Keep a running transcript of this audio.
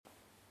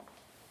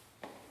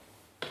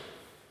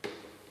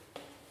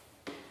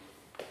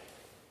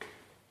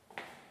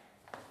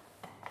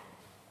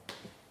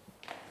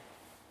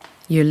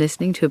You're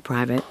listening to A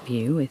Private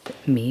View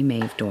with me,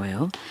 Maeve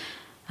Doyle.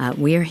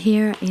 We're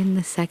here in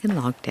the second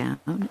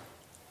lockdown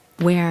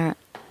where,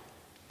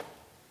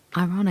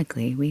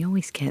 ironically, we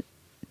always get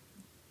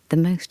the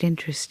most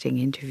interesting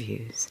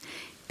interviews.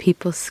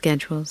 People's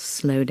schedules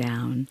slow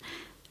down.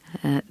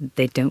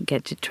 They don't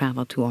get to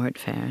travel to art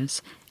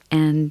fairs.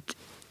 And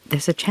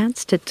there's a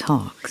chance to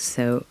talk.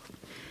 So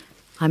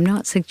I'm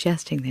not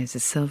suggesting there's a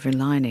silver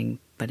lining,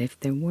 but if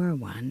there were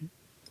one,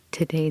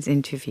 today's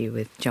interview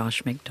with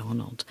Josh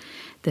MacDonald,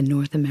 the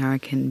North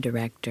American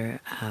director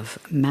of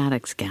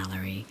Maddox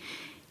Gallery,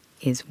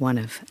 is one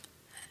of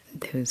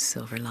those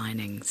silver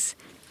linings.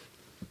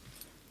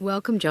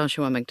 Welcome,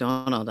 Joshua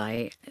MacDonald.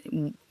 I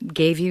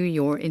gave you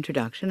your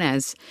introduction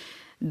as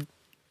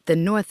the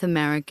North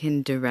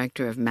American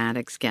director of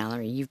Maddox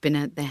Gallery. You've been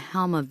at the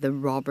helm of the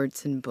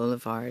Robertson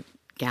Boulevard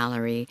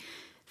Gallery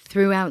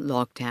throughout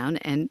lockdown,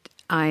 and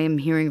I am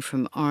hearing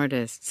from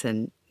artists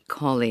and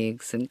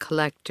colleagues and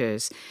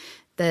collectors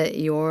that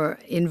your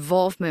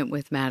involvement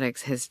with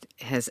Maddox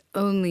has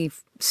only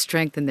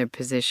strengthened their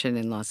position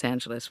in Los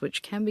Angeles,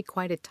 which can be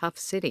quite a tough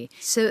city.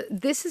 So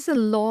this is a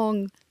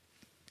long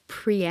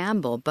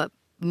preamble, but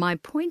my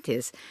point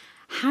is,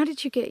 how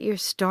did you get your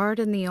start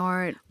in the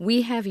art?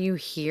 We have you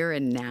here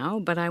and now,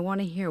 but I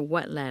want to hear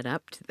what led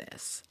up to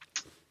this.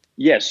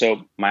 Yeah,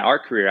 so my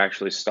art career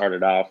actually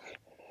started off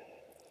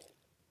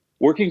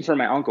working for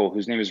my uncle,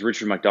 whose name is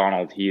Richard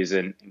MacDonald. He is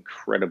an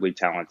incredibly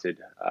talented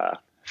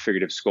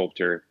figurative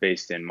sculptor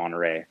based in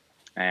Monterey.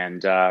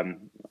 And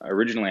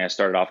originally I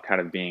started off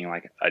kind of being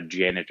like a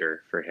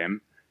janitor for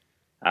him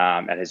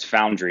at his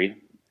foundry.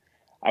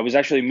 I was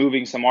actually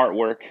moving some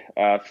artwork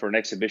for an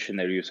exhibition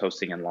that he was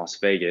hosting in Las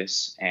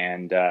Vegas.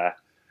 And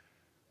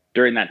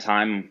during that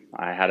time,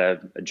 I had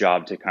a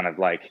job to kind of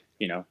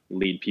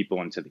lead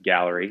people into the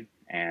gallery.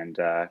 And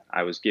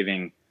I was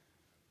giving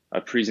a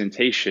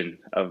presentation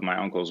of my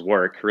uncle's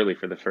work, really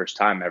for the first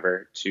time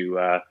ever, to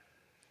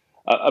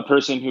a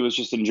person who was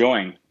just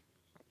enjoying.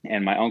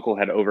 And my uncle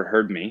had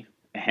overheard me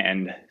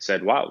and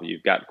said, "Wow,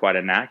 you've got quite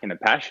a knack and a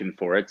passion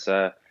for it.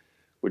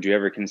 Would you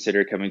ever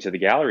consider coming to the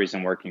galleries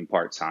and working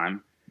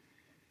part-time?"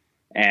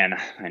 And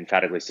I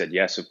emphatically said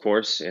yes, of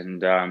course.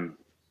 And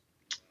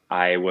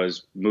I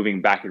was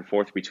moving back and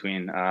forth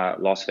between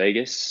Las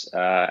Vegas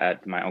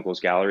at my uncle's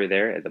gallery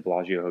there at the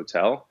Bellagio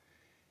Hotel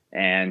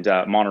and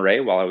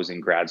Monterey while I was in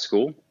grad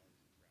school.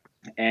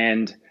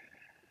 And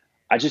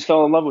I just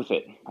fell in love with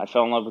it. I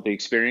fell in love with the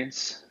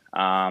experience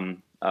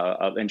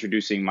of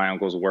introducing my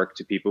uncle's work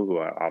to people who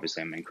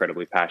obviously I'm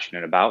incredibly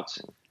passionate about.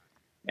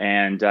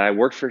 And I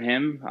worked for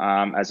him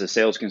as a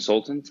sales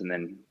consultant, and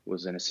then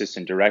was an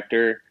assistant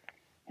director,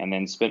 and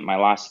then spent my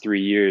last 3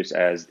 years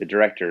as the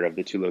director of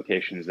the two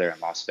locations there in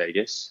Las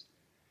Vegas.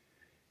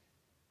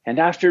 And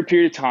after a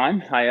period of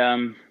time,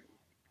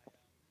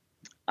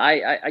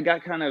 I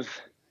got kind of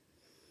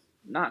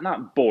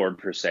not bored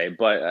per se,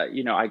 but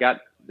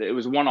it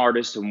was one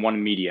artist and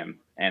one medium,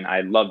 and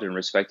I loved and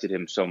respected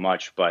him so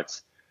much, but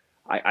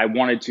I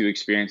wanted to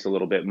experience a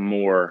little bit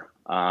more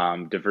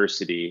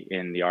diversity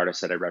in the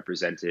artists that I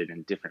represented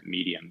in different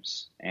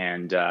mediums.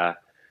 And there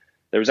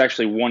was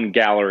actually one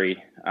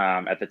gallery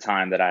at the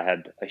time that I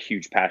had a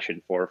huge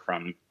passion for,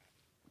 from,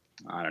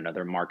 I don't know,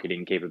 their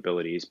marketing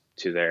capabilities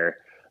to the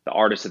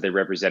artists that they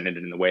represented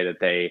in the way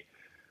that they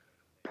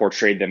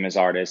portrayed them as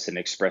artists and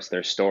expressed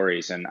their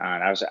stories. And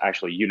I was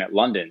actually Unit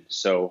London.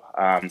 So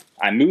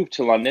I moved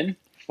to London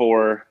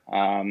for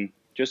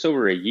just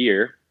over a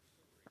year.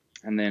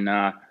 And then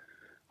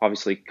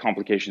obviously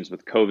complications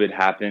with COVID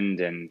happened,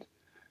 and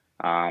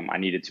I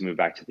needed to move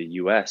back to the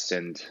US.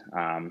 And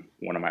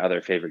one of my other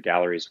favorite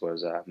galleries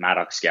was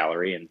Maddox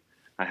Gallery. And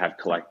I have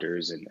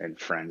collectors and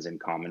friends in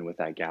common with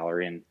that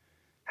gallery, and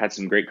had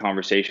some great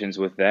conversations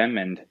with them.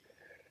 And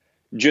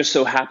just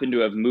so happened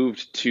to have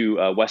moved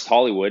to West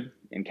Hollywood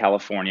in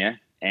California,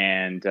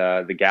 and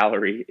the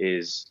gallery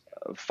is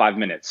 5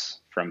 minutes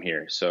from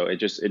here. So it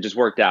just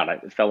worked out.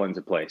 It fell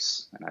into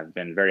place, and I've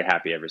been very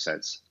happy ever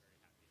since.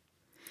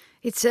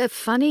 It's a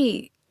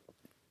funny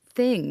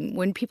thing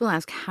when people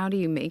ask, how do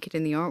you make it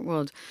in the art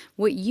world?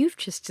 What you've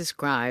just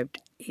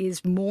described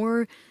is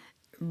more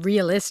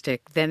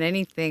realistic than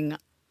anything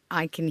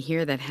I can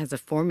hear that has a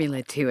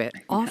formula to it.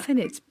 Often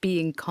it's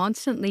being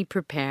constantly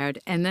prepared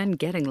and then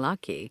getting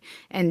lucky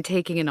and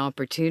taking an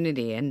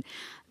opportunity. And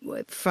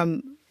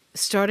from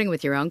starting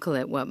with your uncle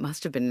at what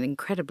must have been an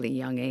incredibly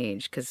young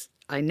age, because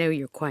I know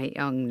you're quite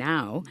young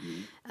now,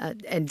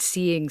 and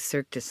seeing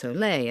Cirque du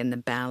Soleil and the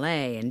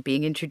ballet and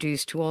being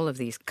introduced to all of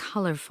these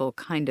colorful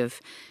kind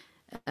of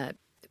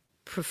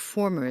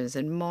performers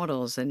and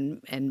models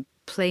and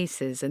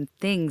places and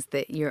things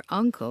that your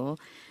uncle,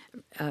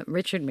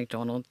 Richard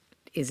MacDonald,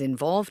 is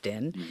involved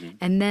in,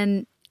 and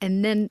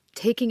then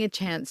taking a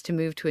chance to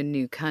move to a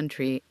new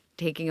country,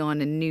 taking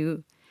on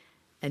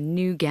a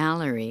new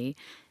gallery,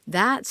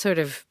 that sort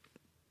of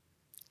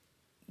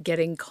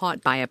getting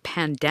caught by a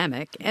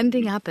pandemic,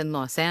 ending up in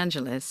Los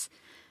Angeles,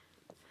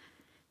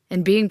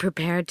 and being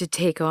prepared to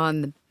take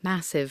on the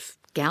massive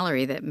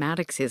gallery that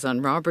Maddox is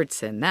on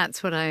Robertson.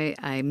 That's what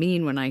I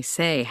mean when I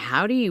say,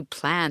 how do you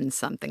plan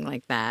something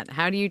like that?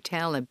 How do you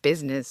tell a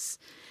business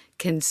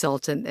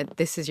consultant that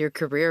this is your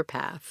career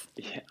path?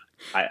 Yeah,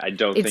 I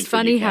don't It's think that you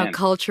funny how can.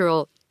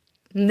 cultural,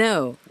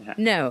 no, Yeah.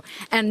 no.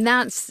 And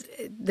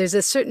there's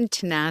a certain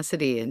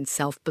tenacity and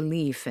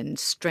self-belief and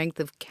strength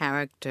of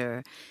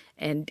character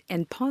and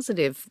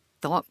positive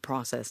thought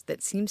process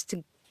that seems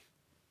to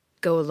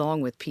go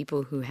along with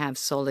people who have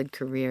solid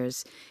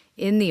careers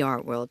in the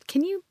art world.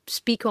 Can you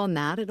speak on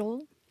that at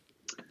all?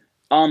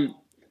 Um,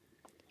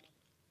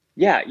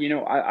 yeah,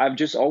 I've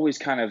just always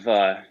kind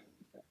of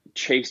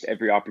chased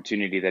every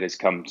opportunity that has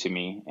come to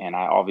me, and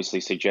I obviously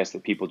suggest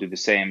that people do the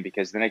same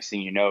because the next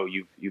thing you know,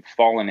 you've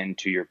fallen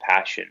into your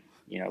passion.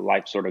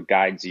 Life sort of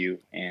guides you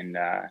in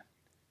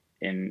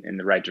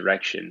the right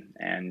direction,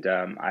 and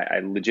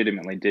I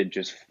legitimately did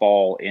just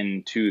fall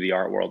into the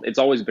art world. It's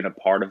always been a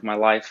part of my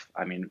life.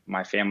 I mean,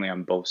 my family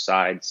on both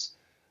sides.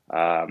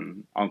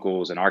 Uncle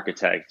was an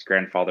architect,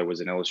 grandfather was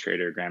an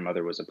illustrator,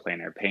 grandmother was a plein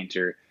air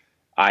painter.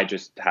 I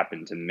just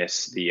happened to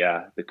miss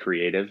the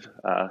creative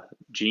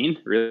gene,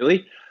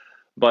 really.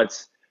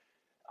 But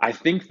I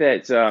think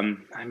that,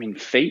 I mean,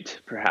 fate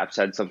perhaps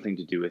had something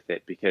to do with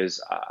it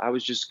because I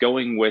was just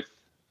going with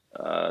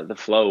the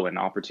flow and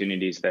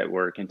opportunities that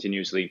were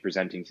continuously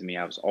presenting to me.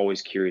 I was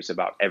always curious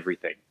about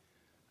everything.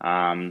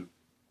 Um,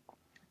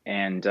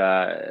 and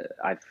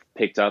I've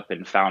picked up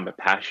and found a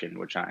passion,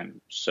 which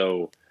I'm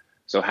so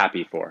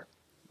happy for,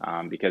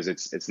 because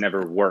it's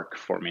never work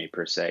for me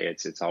per se.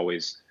 It's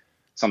always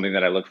something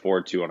that I look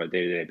forward to on a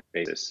day-to-day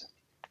basis.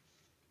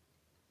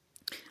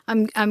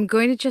 I'm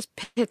going to just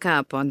pick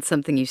up on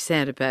something you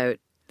said about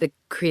the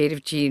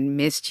creative gene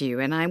missed you,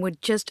 and I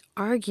would just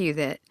argue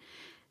that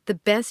the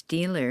best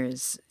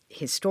dealers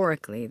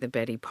historically, the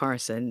Betty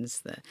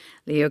Parsons, the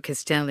Leo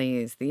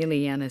Castellis, the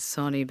Ileana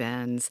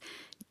Sonnibans,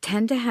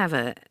 tend to have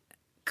a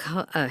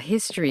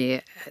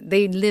history.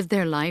 They live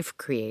their life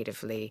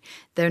creatively.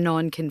 They're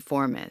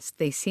nonconformists.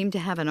 They seem to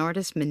have an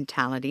artist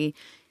mentality.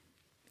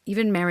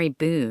 Even Mary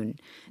Boone,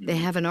 they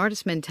Mhm. have an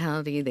artist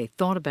mentality. They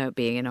thought about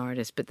being an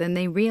artist, but then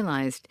they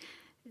realized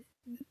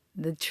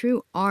the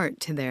true art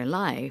to their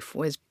life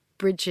was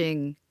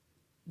bridging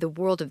the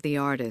world of the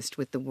artist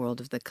with the world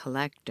of the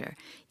collector.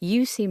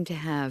 You seem to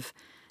have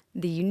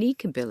the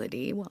unique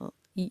ability, well,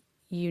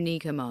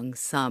 unique among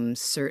some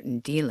certain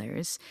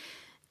dealers,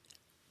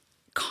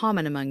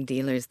 common among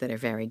dealers that are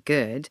very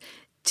good,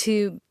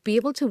 to be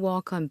able to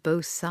walk on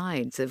both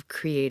sides of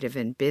creative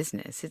and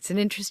business. It's an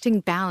interesting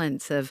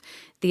balance of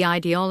the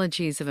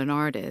ideologies of an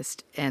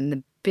artist and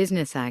the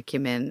business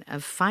acumen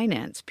of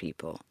finance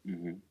people.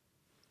 Mhm.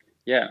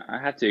 Yeah, I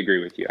have to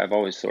agree with you. I've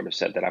always sort of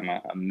said that I'm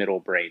a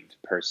middle-brained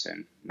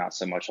person, not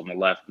so much on the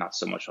left, not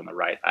so much on the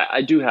right.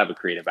 I do have a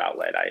creative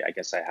outlet. I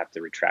guess I have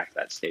to retract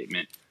that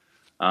statement.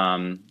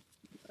 Um,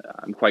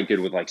 I'm quite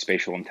good with like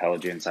spatial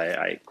intelligence.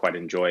 I quite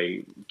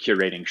enjoy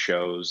curating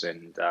shows,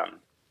 and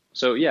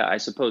so yeah, I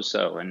suppose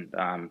so. And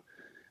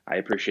I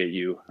appreciate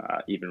you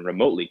even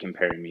remotely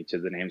comparing me to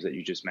the names that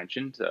you just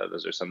mentioned.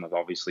 Those are some of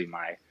obviously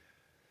my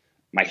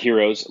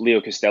heroes, Leo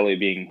Castelli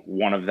being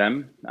one of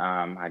them.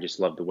 I just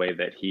love the way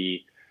that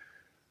he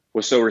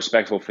was so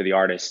respectful for the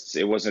artists.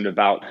 It wasn't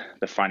about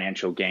the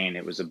financial gain.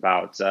 It was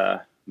about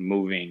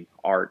moving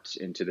art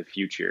into the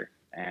future.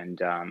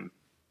 And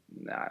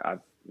I,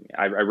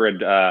 I read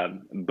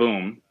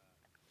Boom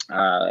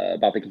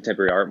about the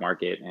contemporary art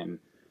market and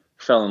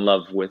fell in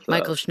love with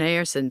Michael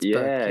Schneerson's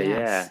book, yeah,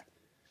 yes.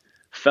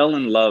 fell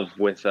in love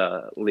with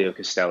Leo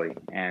Castelli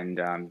and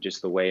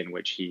just the way in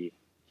which he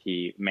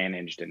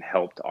managed and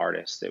helped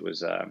artists.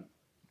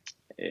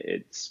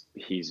 It's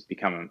he's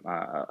become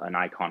an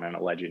icon and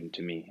a legend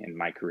to me in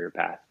my career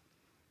path.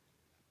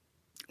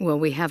 Well,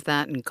 we have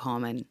that in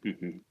common.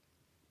 Hmm.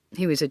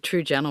 He was a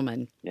true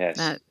gentleman.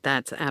 Yes.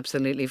 That's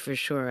absolutely for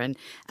sure. And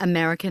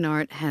American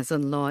art has a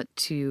lot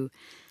to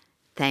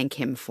thank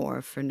him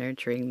for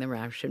nurturing the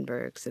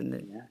Rauschenbergs and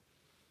the Yeah.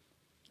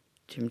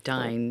 Jim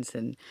Dines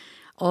and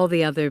all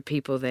the other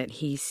people that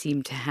he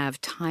seemed to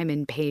have time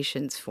and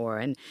patience for.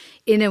 And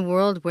in a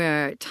world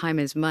where time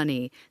is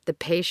money, the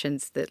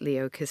patience that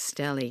Leo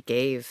Castelli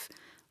gave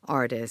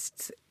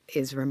artists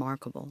is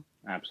remarkable.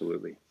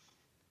 Absolutely.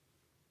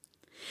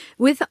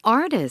 With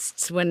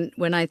artists,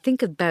 when I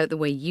think about the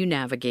way you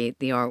navigate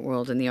the art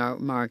world and the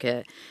art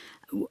market,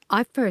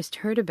 I first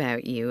heard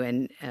about you,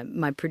 and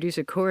my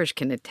producer Korish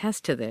can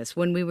attest to this,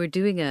 when we were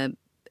doing a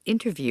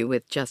interview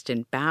with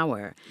Justin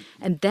Bauer.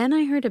 And then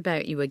I heard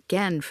about you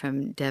again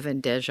from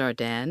Devin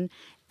Desjardins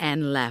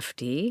and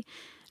Lefty.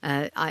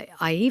 I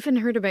even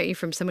heard about you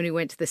from someone who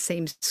went to the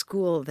same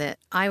school that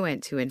I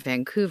went to in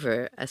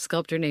Vancouver, a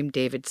sculptor named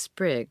David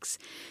Spriggs.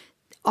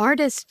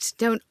 Artists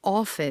don't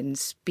often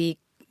speak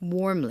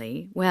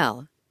warmly.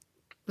 Well,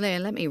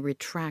 let me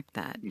retract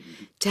that.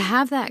 Mhm. To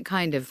have that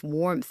kind of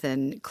warmth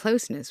and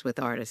closeness with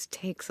artists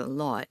takes a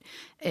lot,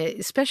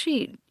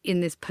 especially in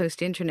this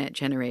post internet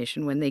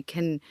generation when they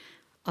can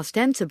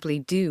ostensibly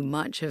do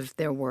much of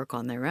their work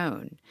on their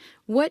own.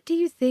 What do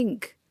you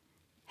think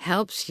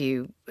helps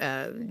you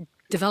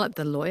develop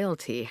the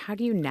loyalty? How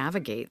do you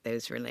navigate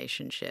those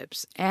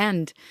relationships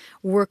and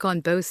work on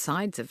both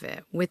sides of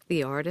it with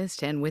the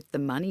artist and with the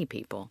money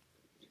people?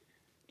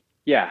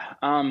 Yeah.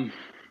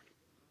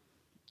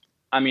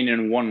 I mean,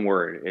 in one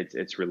word,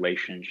 it's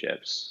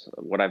relationships.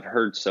 What I've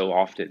heard so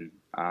often,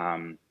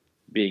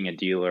 being a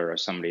dealer or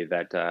somebody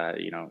that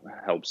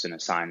helps and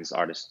assigns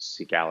artists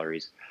to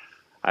galleries,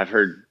 I've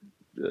heard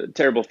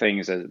terrible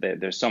things. As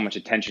there's so much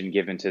attention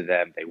given to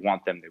them. They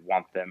want them,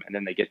 and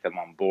then they get them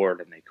on board,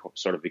 and they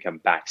sort of become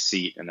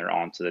backseat, and they're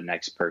on to the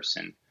next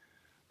person.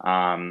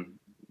 Um,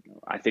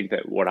 I think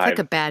that what It's like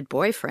a I've bad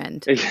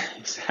boyfriend.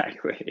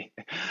 exactly,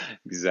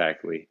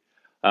 exactly.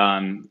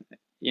 Um,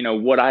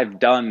 what I've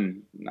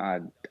done,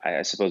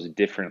 I suppose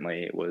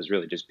differently was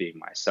really just being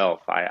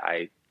myself.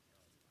 I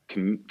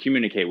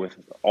communicate with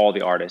all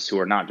the artists who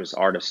are not just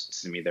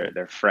artists to me;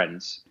 they're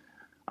friends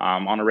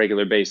on a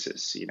regular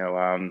basis.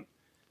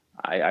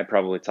 I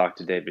probably talk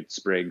to David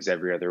Spriggs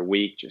every other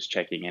week, just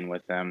checking in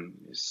with them.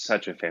 He's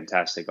such a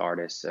fantastic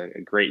artist,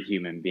 a great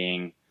human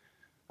being.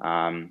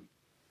 Um,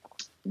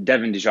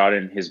 Devin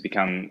Desjardins has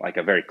become like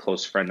a very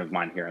close friend of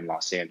mine here in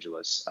Los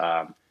Angeles,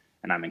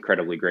 and I'm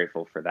incredibly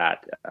grateful for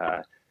that.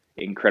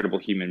 Incredible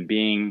human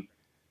being.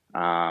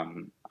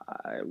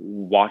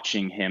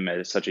 Watching him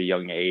at such a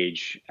young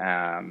age,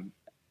 and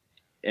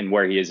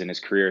where he is in his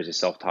career as a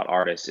self-taught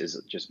artist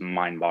is just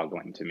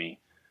mind-boggling to me.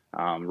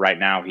 Right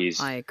now,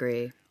 I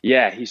agree.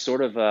 he's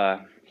sort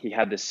of he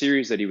had this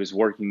series that he was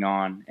working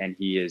on, and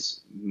he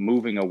is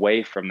moving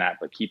away from that,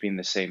 but keeping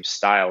the same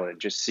style. And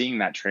just seeing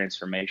that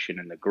transformation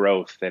and the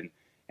growth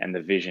and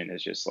the vision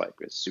is just like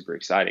it's super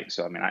exciting.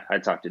 So I mean, I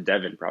talk to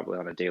Devin probably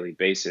on a daily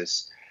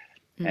basis,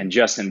 Mm. and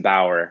Justin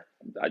Bauer.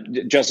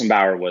 Justin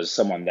Bauer was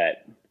someone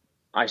that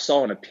I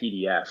saw in a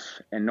PDF,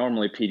 and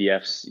normally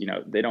PDFs,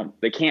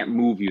 they can't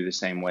move you the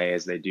same way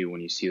as they do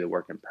when you see the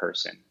work in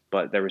person.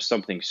 But there was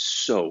something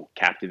so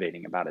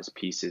captivating about his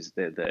pieces,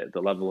 the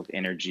level of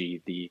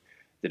energy, the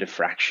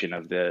diffraction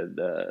of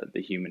the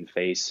human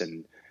face,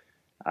 and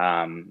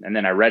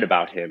then I read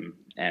about him,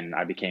 and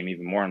I became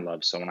even more in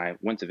love. So when I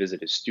went to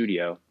visit his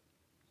studio,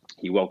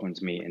 he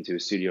welcomed me into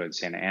his studio in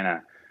Santa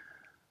Ana.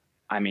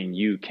 I mean,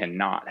 you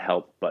cannot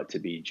help but to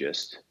be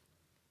just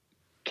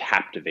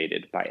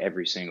captivated by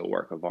every single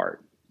work of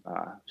art.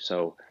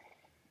 So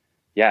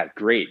yeah,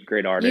 great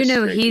You artists,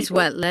 know, great he's people.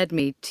 what led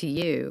me to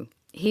you.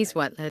 He's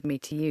what led me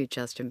to you,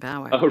 Justin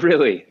Bauer. Oh,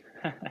 really?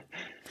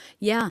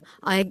 Yeah,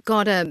 I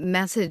got a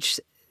message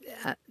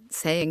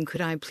saying, could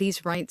I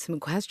please write some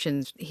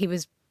questions?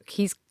 He's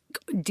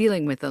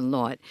dealing with a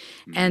lot.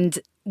 Mhm. And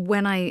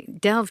when I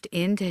delved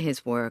into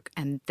his work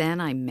and then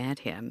I met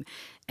him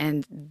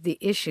and the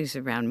issues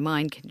around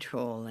mind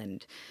control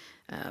and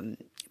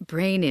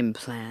brain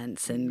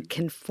implants and Mhm.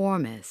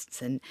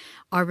 conformists and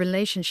our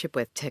relationship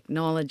with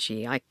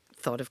technology, I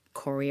thought of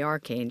Corey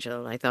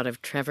Archangel, I thought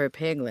of Trevor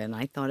Piglin,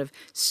 I thought of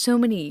so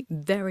many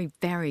very,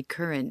 very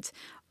current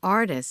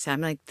artists.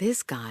 I'm like,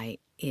 this guy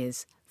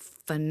is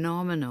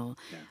phenomenal.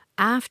 Yeah.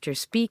 After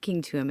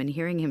speaking to him and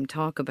hearing him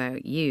talk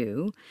about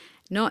you,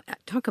 not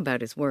talk about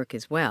his work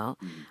as well,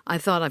 Mhm. I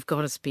thought I've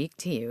got to speak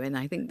to you. And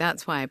I think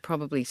that's why I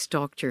probably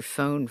stalked your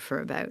phone for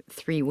about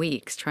 3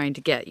 weeks trying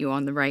to get you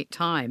on the right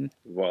time.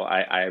 Well,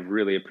 I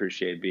really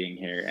appreciate being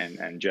here,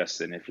 and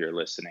Justin, if you're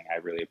listening, I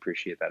really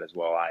appreciate that as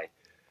well. I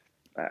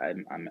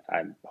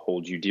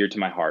hold you dear to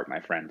my heart,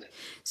 my friend.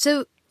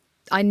 So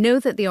I know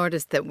that the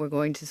artists that we're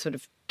going to sort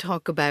of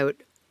talk about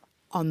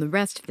on the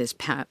rest of this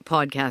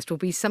podcast will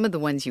be some of the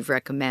ones you've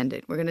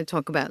recommended. We're going to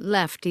talk about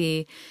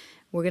Lefty.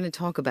 We're going to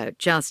talk about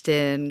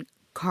Justin,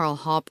 Carl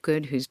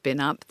Hopgood, who's been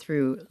up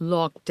through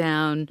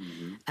lockdown,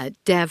 Hmm.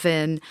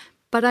 Devin.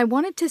 But I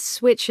wanted to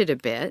switch it a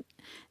bit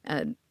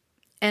and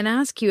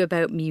ask you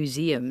about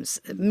museums.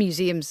 Hmm.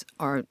 Museums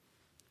are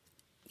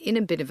in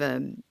a bit of a,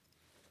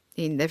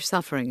 I mean, they're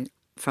suffering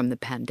from the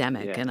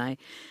pandemic, Yeah, and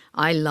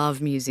I love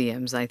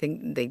museums. I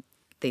think they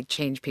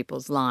change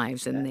people's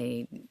lives yeah. and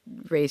they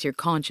raise your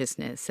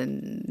consciousness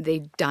and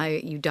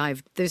you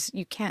dive there's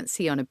you can't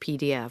see on a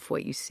PDF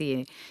what you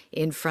see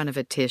in front of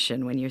a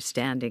Titian when you're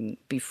standing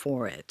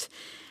before it.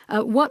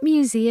 What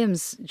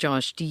museums,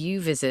 Josh, do you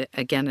visit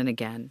again and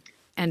again,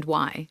 and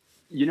why?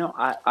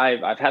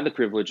 I've had the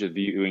privilege of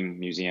viewing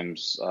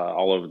museums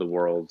all over the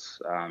world.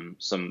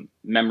 Some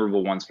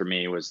memorable ones for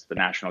me was the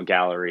National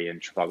Gallery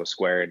in Trafalgar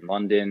Square in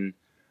London.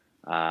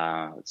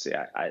 Let's see,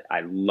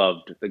 I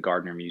loved the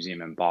Gardner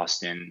Museum in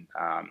Boston.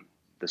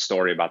 The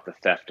story about the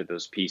theft of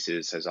those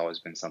pieces has always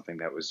been something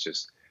that was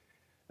just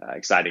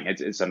exciting.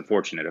 It's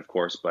unfortunate, of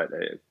course, but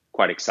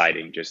quite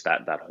exciting, just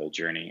that whole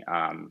journey.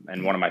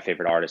 And one of my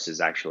favorite artists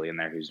is actually in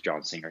there, who's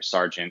John Singer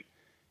Sargent,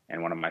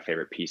 and one of my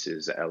favorite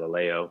pieces,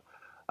 Elileo,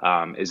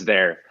 is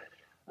there.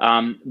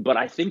 But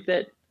I think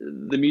that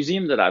the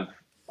museum that I've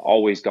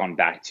always gone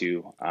back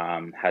to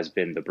has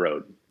been the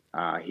Broad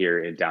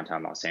here in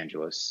downtown Los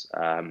Angeles.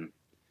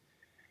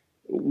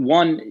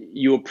 One,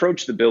 you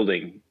approach the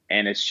building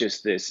and it's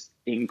just this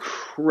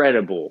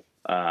incredible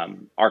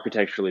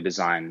architecturally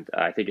designed.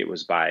 I think it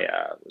was by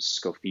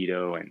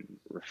Scofido and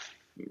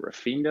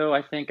Rafindo,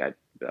 I think. I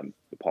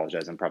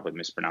apologize, I'm probably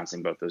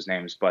mispronouncing both those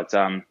names, but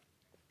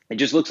it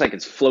just looks like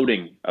it's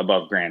floating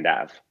above Grand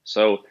Ave.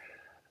 So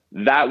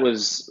that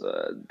was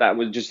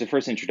just the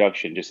first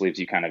introduction. Just leaves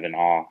you kind of in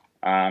awe.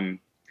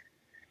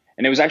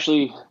 And it was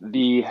actually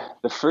the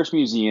first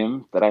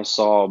museum that I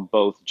saw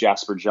both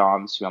Jasper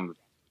Johns, who I'm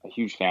a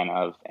huge fan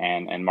of,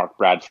 and Mark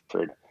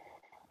Bradford.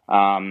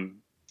 Um,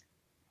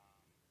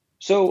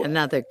 so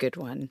Another good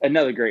one.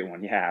 another great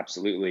one, yeah,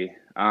 absolutely.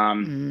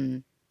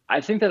 Mm. I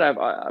think that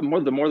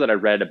the more that I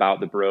read about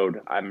the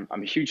Broad, I'm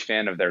a huge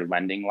fan of their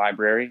lending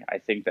library. I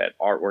think that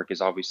artwork is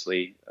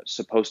obviously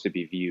supposed to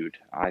be viewed.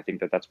 I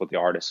think that that's what the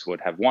artists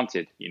would have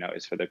wanted,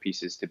 is for their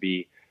pieces to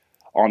be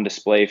on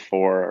display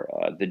for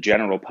the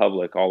general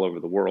public all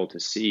over the world to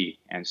see.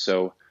 And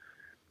so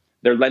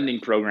their lending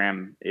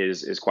program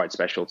is quite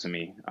special to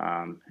me,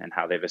 and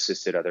how they've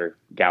assisted other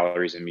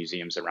galleries and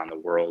museums around the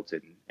world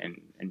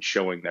in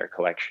showing their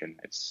collection.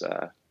 It's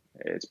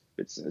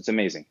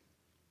amazing.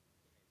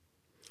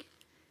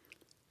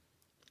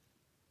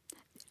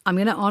 I'm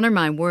going to honor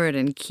my word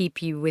and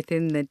keep you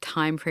within the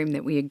time frame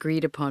that we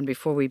agreed upon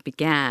before we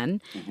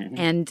began,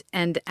 Mhm.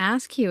 and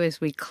ask you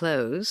as we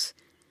close,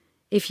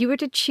 if you were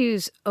to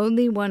choose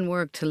only one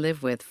work to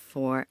live with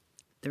for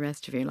the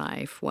rest of your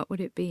life, what would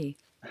it be?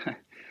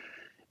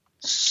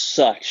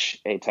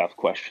 Such a tough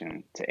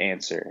question to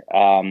answer.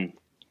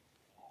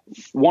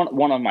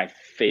 One of my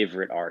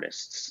favorite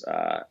artists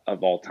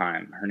of all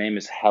time. Her name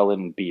is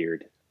Helen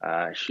Beard.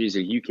 She's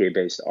a UK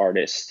based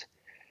artist,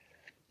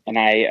 and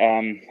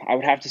I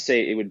would have to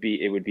say it would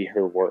be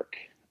her work.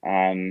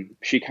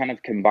 She kind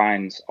of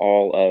combines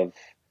all of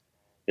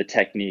the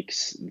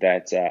techniques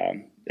that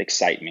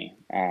excite me: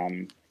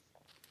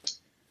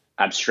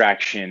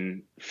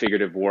 abstraction,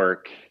 figurative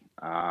work,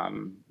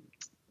 um,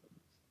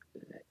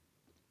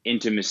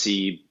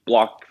 intimacy,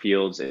 block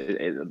fields.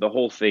 The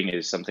whole thing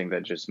is something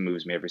that just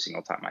moves me every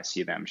single time I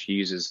see them. She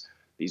uses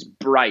these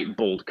bright,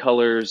 bold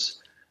colors.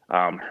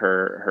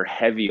 Her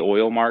heavy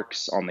oil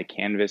marks on the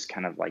canvas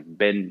kind of like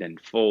bend and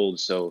fold.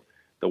 So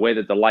the way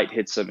that the light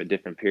hits them at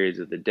different periods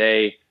of the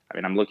day. I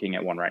mean, I'm looking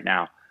at one right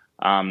now.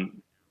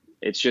 Um,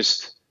 it's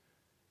just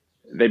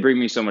they bring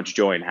me so much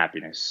joy and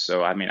happiness.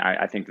 So I mean,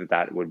 I think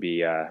that would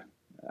be I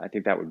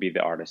think that would be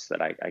the artist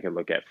that I could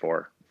look at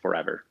for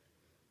forever.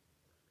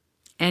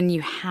 And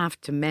you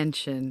have to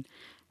mention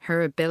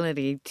her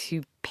ability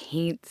to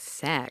paint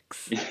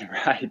sex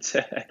Right.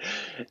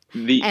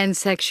 The and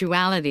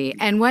sexuality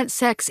and what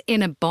sex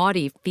in a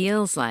body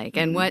feels like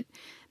and mhm. what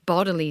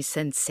bodily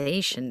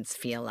sensations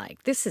feel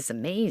like. This is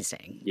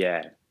amazing.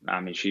 Yeah, I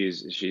mean,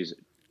 she's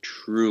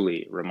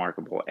truly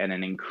remarkable and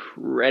an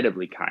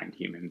incredibly kind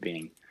human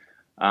being.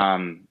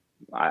 Um,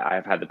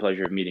 I've had the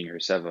pleasure of meeting her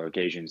several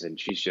occasions, and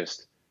she's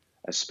just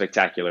a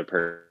spectacular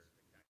person.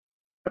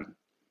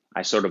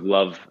 I sort of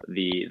love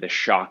the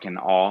shock and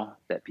awe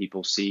that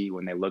people see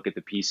when they look at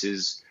the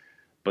pieces,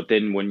 but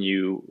then when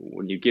you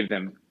give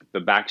them the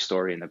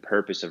backstory and the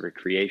purpose of her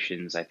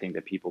creations, I think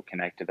that people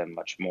connect to them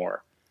much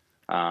more.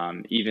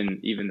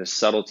 Even the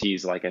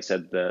subtleties, like I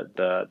said,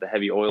 the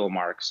heavy oil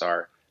marks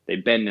are they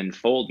bend and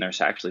fold, and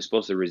they're actually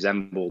supposed to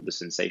resemble the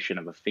sensation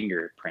of a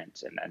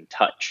fingerprint and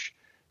touch.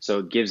 So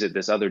it gives it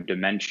this other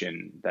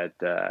dimension that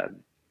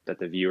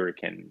the viewer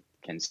can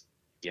see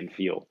and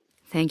feel.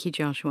 Thank you,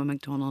 Joshua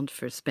MacDonald,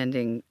 for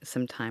spending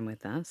some time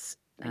with us.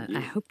 Thank I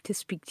you. hope to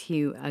speak to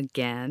you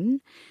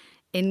again.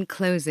 In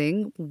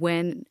closing,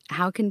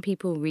 how can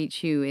people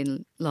reach you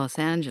in Los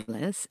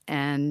Angeles,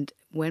 and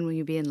when will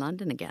you be in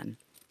London again?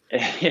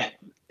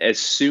 As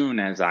soon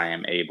as I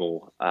am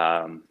able,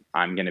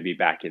 I'm going to be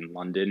back in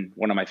London,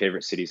 one of my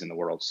favorite cities in the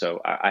world.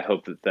 So I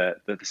hope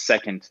that the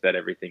second that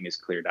everything is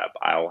cleared up,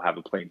 I'll have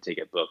a plane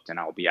ticket booked and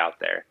I'll be out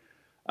there.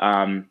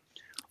 Um,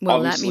 Well,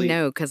 let me Obviously,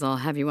 know because I'll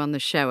have you on the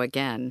show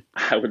again.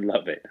 I would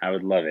love it. I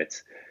would love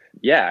it.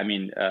 Yeah, I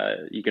mean,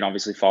 you can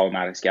obviously follow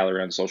Maddox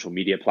Gallery on social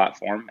media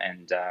platform,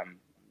 and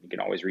you can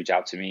always reach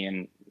out to me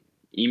in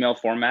email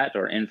format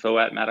or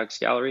info@Maddox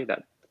Gallery.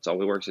 That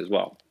totally works as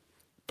well.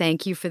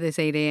 Thank you for this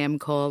 8 a.m.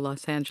 call,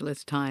 Los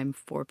Angeles time,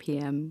 4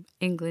 p.m.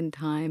 England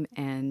time,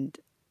 and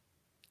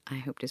I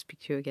hope to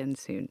speak to you again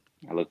soon.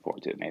 I look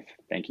forward to it, Maeve.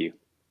 Thank you.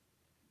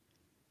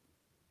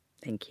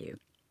 Thank you.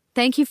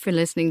 Thank you for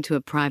listening to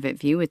A Private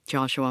View with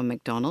Joshua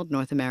MacDonald,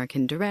 North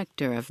American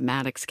Director of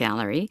Maddox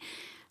Gallery.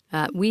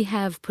 We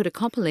have put a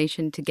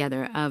compilation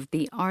together of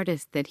the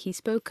artists that he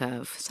spoke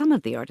of, some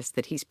of the artists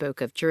that he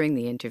spoke of during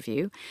the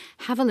interview.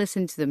 Have a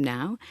listen to them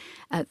now.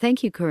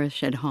 Thank you, Kura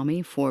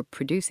Shedhami, for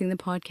producing the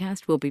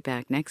podcast. We'll be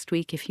back next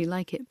week. If you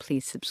like it,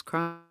 please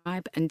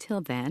subscribe.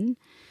 Until then,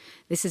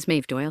 this is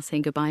Maeve Doyle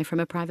saying goodbye from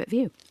A Private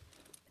View.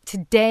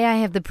 Today, I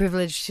have the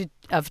privilege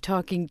of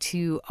talking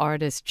to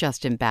artist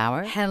Justin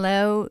Bauer.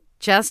 Hello,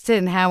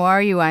 Justin. How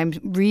are you? I'm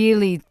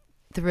really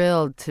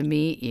thrilled to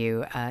meet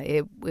you.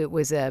 It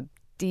was a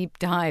deep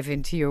dive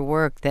into your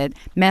work that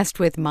messed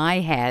with my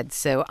head,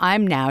 so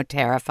I'm now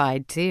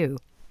terrified too.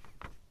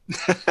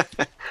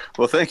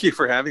 Well, thank you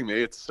for having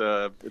me. It's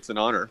an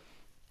honor.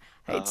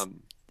 It's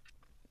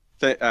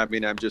I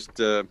mean,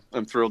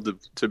 I'm thrilled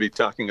to be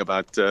talking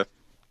about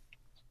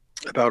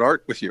about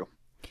art with you.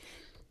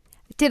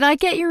 Did I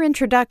get your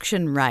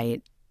introduction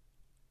right?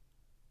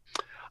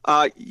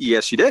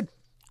 Yes, you did.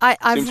 Seems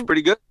I've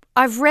pretty good.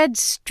 I've read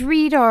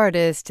Street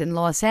Artist and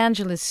Los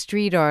Angeles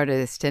Street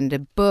Artist and a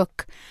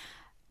book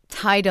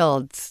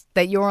titled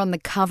that you're on the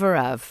cover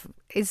of.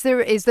 Is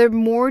there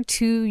more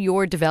to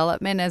your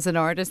development as an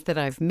artist that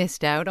I've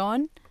missed out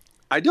on?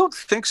 I don't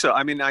think so.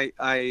 I mean, I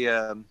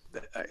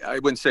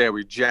wouldn't say I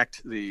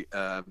reject the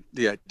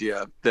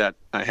idea that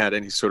I had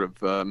any sort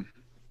of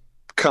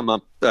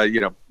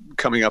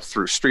coming up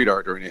through street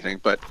art or anything.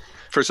 But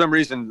for some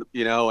reason,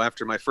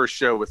 after my first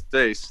show with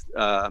Dace,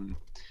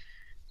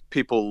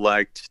 people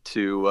liked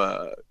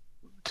to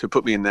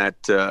put me in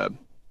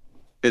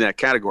that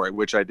category,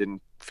 which I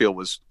didn't feel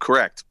was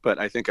correct. But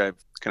I think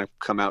I've kind of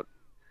come out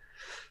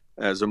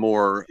as a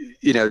more,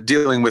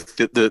 dealing with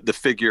the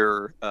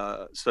figure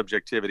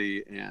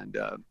subjectivity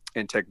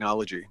and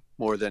technology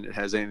more than it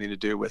has anything to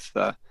do with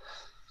kind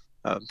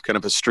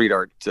of a street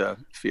art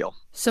feel.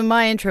 So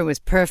my intro was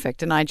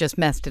perfect, and I just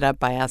messed it up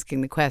by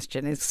asking the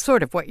question. It's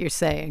sort of what you're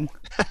saying.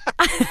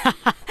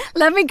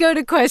 Let me go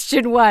to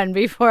question one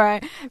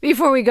before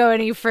we go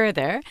any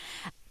further.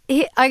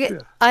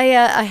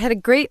 I had a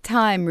great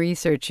time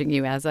researching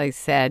you, as I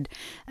said,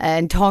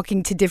 and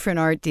talking to different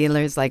art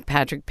dealers like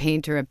Patrick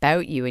Painter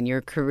about you and your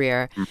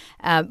career.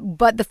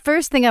 But the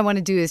first thing I want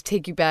to do is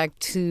take you back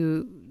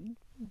to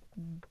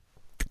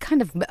the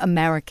kind of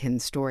American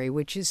story,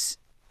 which is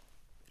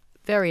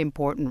very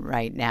important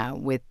right now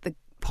with the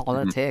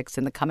politics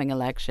and the coming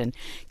election.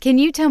 Can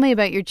you tell me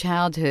about your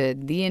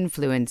childhood, the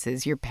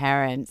influences, your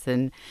parents,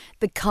 and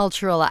the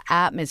cultural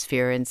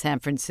atmosphere in San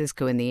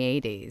Francisco in the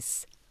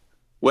 80s?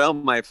 Well,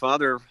 my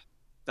father,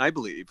 I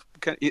believe,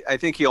 I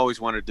think he always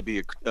wanted to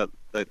be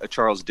a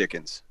Charles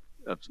Dickens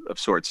of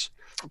sorts,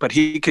 but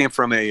he came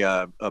from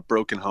a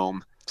broken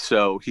home,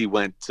 so he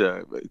went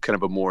kind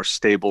of a more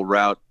stable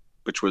route,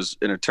 which was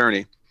an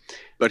attorney.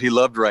 But he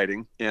loved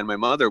writing, and my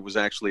mother was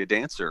actually a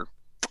dancer,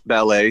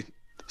 ballet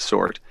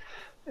sort,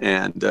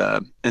 and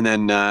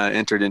then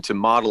entered into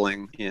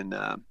modeling in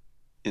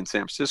San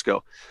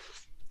Francisco.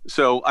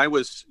 So I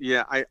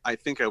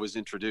think I was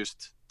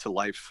introduced to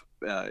life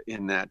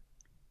in that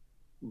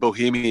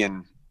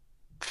bohemian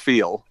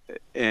feel,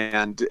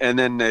 and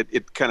then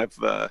it kind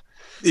of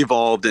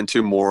evolved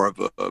into more of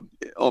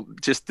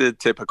just the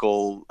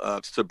typical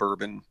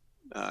suburban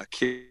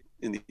kid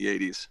in the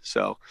 80s.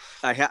 So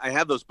I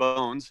have those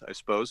bones, I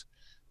suppose,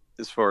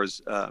 as far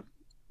as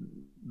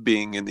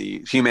being in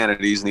the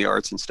humanities and the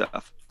arts and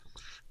stuff.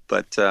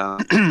 But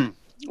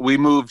we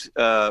moved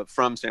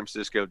from San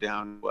Francisco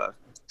down to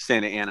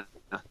Santa Ana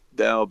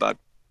about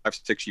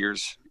 5-6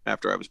 years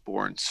after I was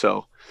born.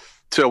 So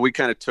we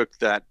kind of took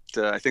that.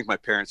 I think my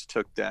parents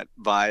took that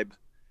vibe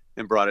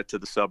and brought it to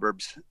the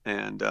suburbs,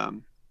 and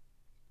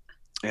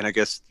I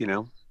guess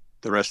the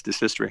rest is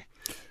history.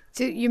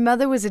 So your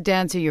mother was a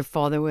dancer, your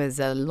father was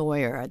a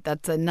lawyer.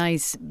 That's a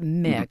nice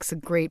mix, a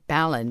great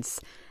balance,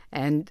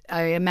 and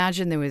I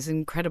imagine there was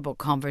incredible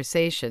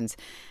conversations.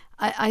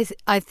 I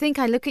think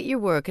I look at your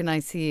work and I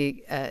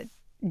see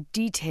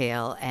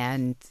detail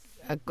and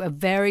a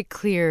very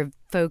clear,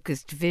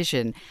 focused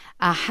vision.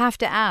 I have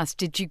to ask,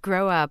 did you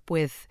grow up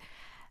with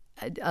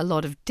a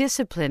lot of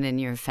discipline in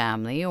your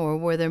family, or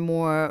were there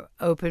more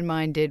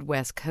open-minded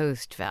West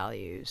Coast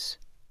values?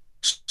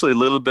 Actually, a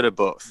little bit of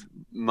both.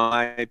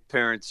 My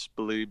parents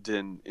believed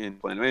in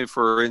I mean,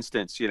 for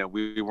instance,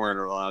 we weren't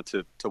allowed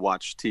to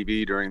watch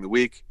TV during the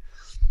week.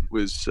 It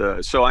was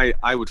so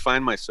I would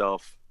find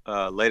myself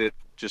late at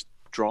just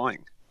drawing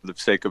for the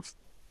sake of,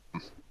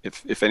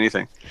 if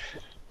anything.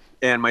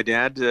 And my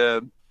dad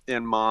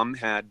and mom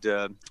had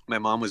my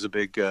mom was a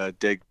big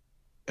dig,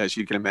 as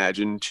you can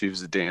imagine. She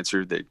was a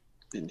dancer.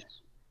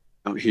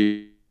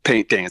 He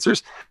paint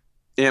dancers.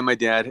 And my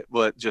dad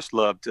just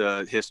loved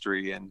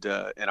history and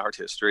art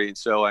history, and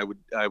so I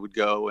would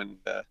go and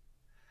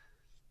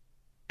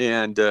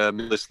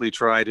endlessly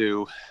try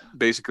to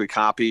basically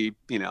copy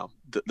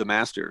the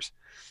masters.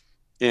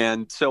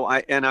 And so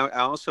I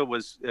also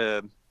was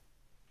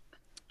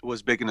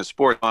big into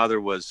sport. My father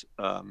was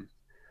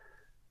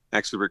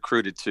actually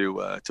recruited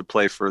to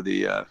play for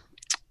the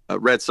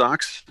Red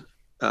Sox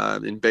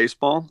in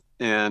baseball,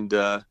 and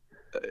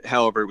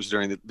however, it was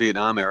during the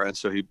Vietnam era, and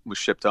so he was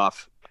shipped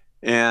off.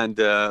 And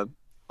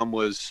mom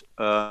was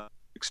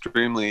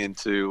extremely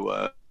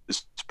into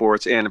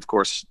sports, and of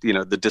course,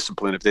 the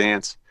discipline of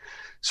dance.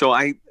 So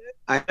I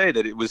say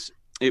that it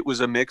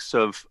was a mix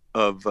of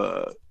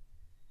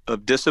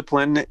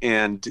discipline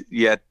and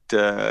yet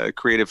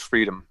creative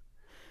freedom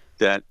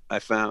that I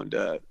found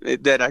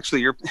that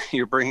actually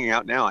you're bringing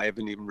out now. I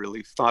haven't even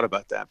really thought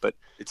about that, but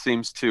it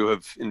seems to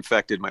have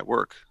infected my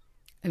work.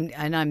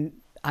 And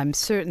I'm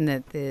certain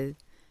that the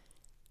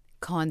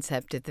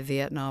concept of the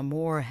Vietnam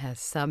War has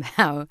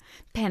somehow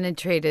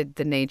penetrated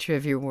the nature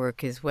of your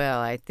work as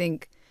well. I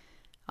think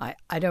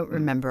I don't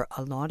remember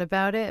a lot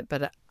about it,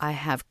 but I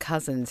have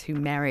cousins who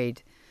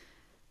married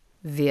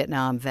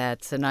Vietnam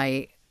vets, and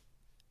I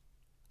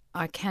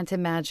I can't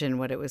imagine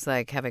what it was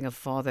like having a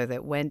father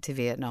that went to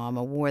Vietnam,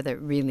 a war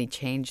that really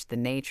changed the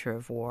nature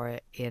of war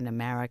in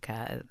America,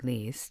 at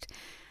least.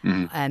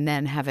 Mm-hmm. And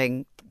then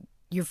having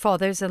your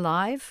father's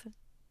alive?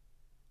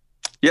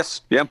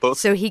 Yes, yeah, both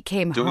So he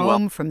came doing home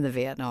well. from the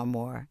Vietnam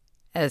War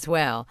as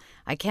well.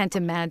 I can't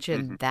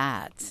imagine Mm-hmm.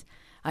 that.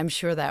 I'm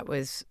sure that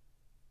was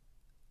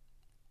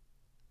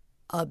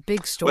a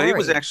big Well, story.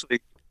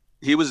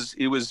 he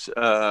was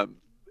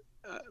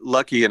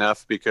lucky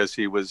enough because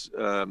he was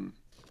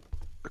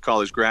a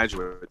college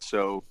graduate,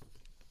 so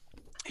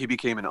he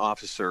became an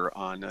officer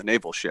on a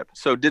naval ship.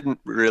 So didn't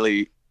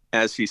really,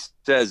 as he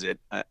says it,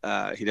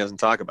 he doesn't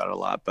talk about it a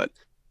lot, but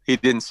he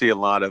didn't see a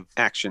lot of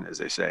action, as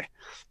they say.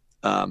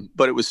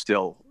 But it was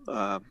still,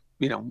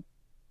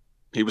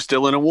 he was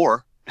still in a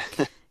war.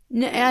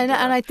 And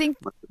I think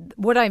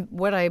what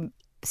I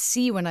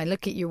see when I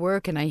look at your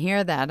work and I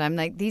hear that, I'm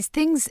like, these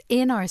things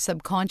in our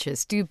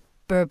subconscious do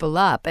burble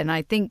up, and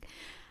I think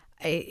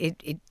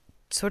it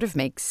sort of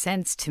makes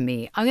sense to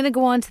me. I'm going to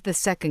go on to the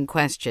second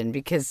question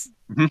because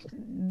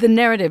the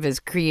narrative is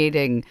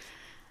creating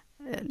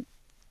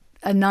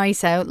a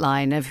nice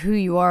outline of who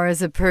you are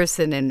as a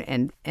person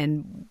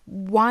and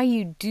why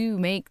you do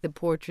make the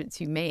portraits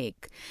you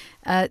make.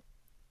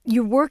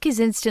 Your work is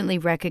instantly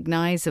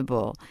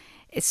recognizable.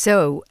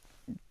 So,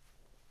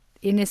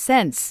 in a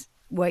sense,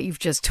 what you've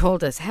just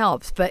told us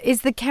helps. But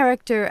is the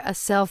character a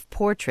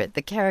self-portrait?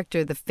 The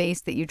character, the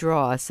face that you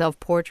draw, a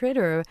self-portrait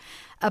or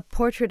a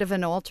portrait of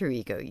an alter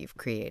ego you've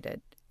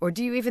created? Or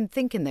do you even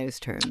think in those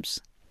terms?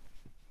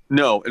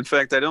 No, in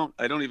fact, I don't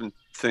even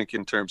think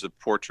in terms of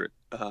portrait.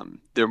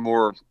 They're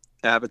more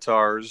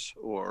avatars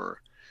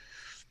or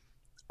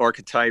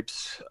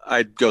archetypes.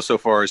 I'd go so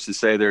far as to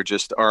say they're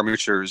just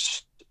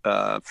armatures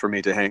for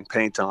me to hang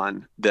paint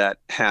on that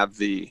have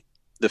the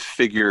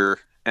figure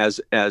as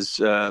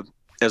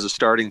a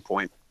starting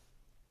point.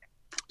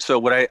 So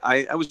what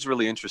I was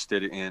really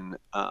interested in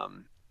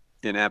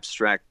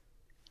abstract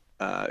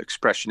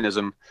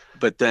expressionism,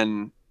 but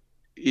then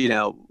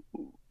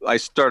I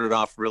started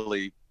off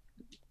really.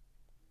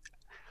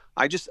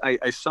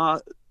 I saw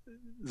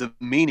the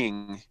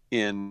meaning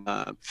in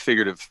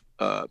figurative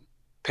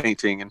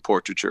painting and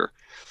portraiture.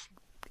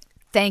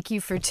 Thank you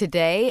for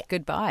today.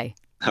 Goodbye.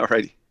 All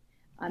righty.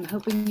 I'm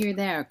hoping you're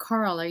there.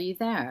 Carl, are you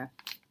there?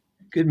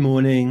 Good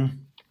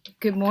morning.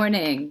 Good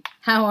morning.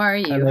 How are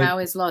you? Hello. How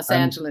is Los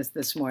Angeles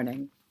this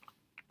morning?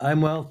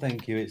 I'm well,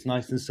 thank you. It's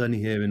nice and sunny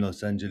here in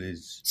Los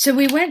Angeles. So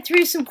we went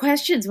through some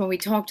questions when we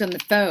talked on the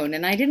phone,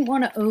 and I didn't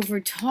want to over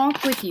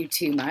talk with you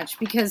too much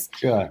because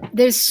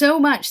there's so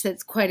much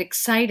that's quite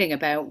exciting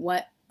about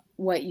what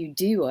you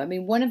do. I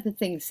mean, one of the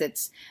things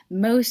that's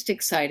most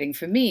exciting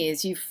for me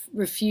is you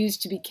refuse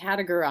to be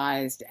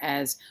categorized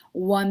as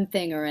one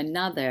thing or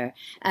another,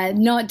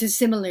 not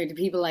dissimilar to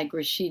people like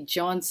Rashid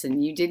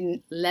Johnson. You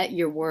didn't let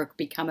your work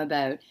become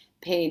about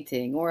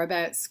painting or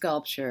about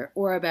sculpture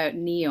or about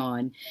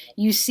neon.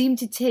 You seem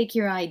to take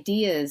your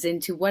ideas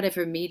into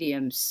whatever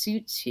medium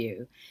suits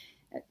you.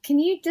 Can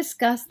you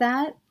discuss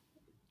that?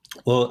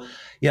 Well,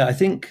 yeah, I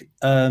think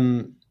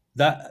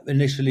that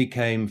initially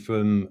came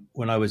from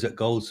when I was at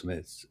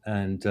Goldsmiths,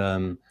 and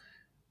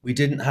we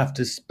didn't have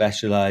to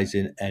specialize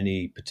in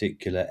any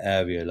particular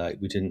area. Like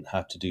we didn't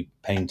have to do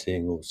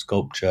painting or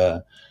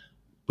sculpture.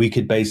 We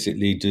could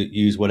basically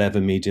use whatever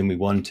medium we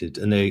wanted,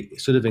 and they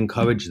sort of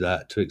encouraged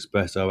that to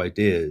express our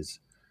ideas.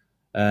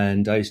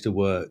 And I used to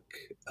work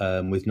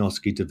with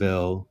Noski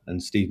DeVille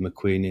and Steve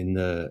McQueen in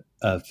the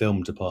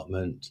film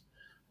department,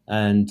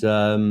 and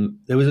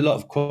there was a lot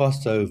of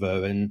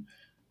crossover. And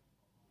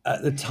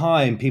at the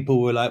time,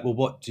 people were like, "Well,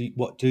 what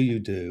do you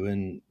do?"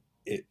 And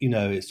it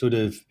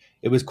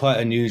was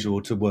quite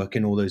unusual to work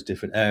in all those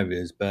different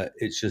areas, but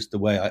it's just the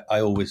way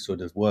I always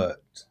sort of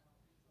worked.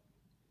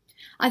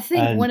 I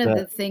think And one of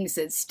the things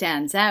that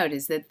stands out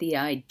is that the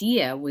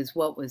idea was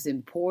what was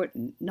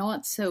important,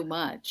 not so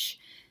much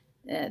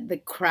the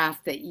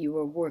craft that you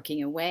were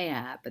working away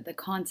at, but the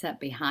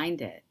concept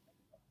behind it.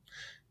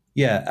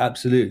 yeah,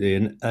 absolutely,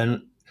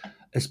 and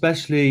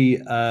especially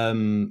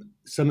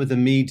some of the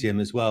medium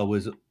as well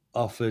was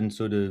often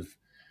sort of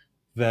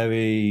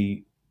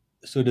very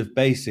sort of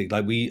basic.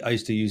 Like I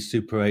used to use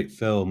Super 8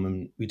 film,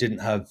 and we didn't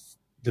have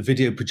the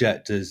video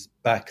projectors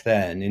back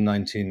then in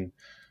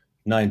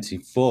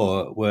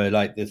 1994 were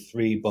like the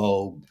 3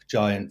 bulb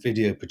giant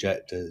video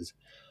projectors.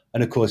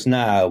 And of course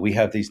now we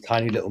have these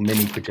tiny little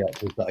mini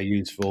projectors that I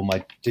use for all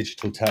my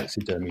digital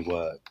taxidermy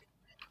work.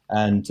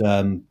 And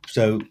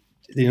so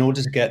in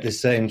order to get the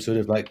same sort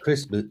of like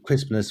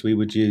crispness, we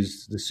would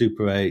use the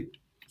Super 8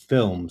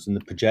 films and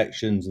the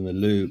projections and the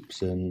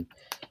loops, and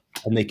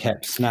they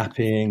kept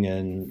snapping,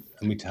 and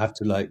we'd have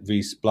to like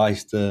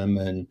re-splice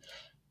them.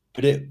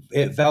 But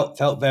it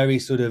felt very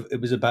sort of, it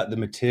was about the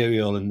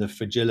material and the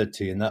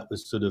fragility, and that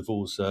was sort of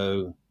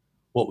also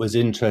what was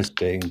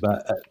interesting.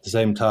 But at the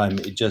same time,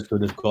 it just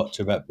sort of got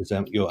to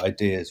represent your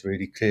ideas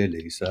really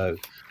clearly. So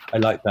I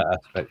like that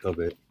aspect of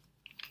it.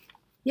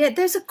 Yeah,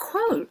 there's a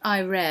quote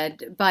I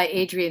read by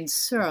Adrian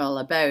Searle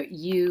about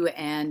you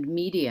and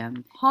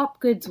medium.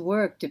 Hopgood's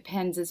work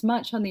depends as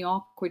much on the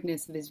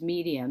awkwardness of his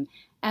medium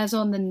as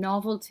on the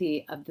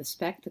novelty of the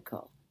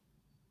spectacle.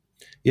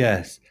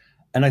 Yes,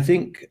 and I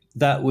think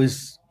that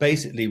was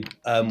basically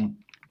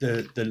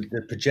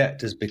the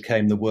projectors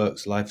became the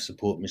work's life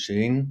support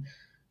machine.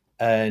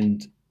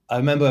 And I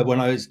remember when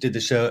did the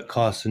show at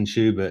Carson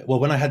Schubert. Well,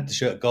 when I had the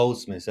show at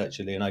Goldsmiths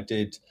actually, and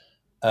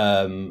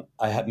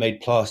I had made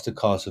plaster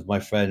casts of my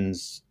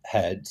friends'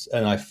 heads,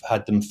 and I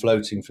had them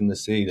floating from the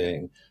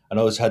ceiling, and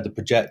I always had the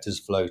projectors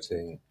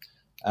floating,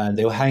 and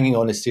they were hanging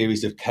on a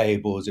series of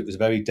cables. It was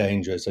very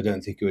dangerous. I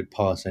don't think it would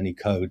pass any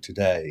code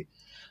today.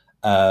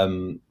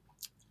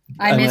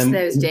 I miss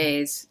those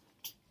days.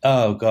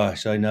 Oh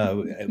gosh, I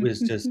know. It was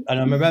just, and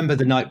I remember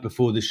the night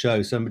before the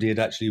show, somebody had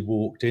actually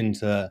walked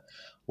into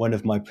one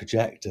of my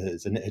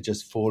projectors and it had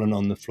just fallen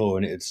on the floor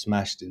and it had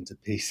smashed into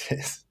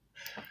pieces.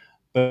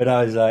 But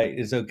I was like,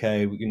 it's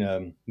okay,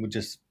 we'll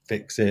just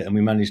fix it. And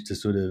we managed to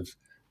sort of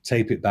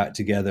tape it back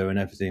together and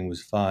everything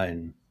was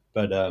fine.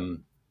 But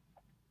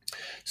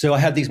so I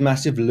had these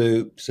massive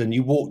loops and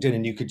you walked in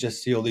and you could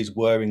just see all these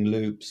whirring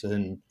loops.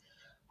 And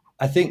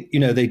I think,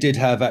 they did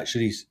have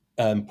actually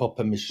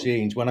proper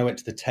machines. When I went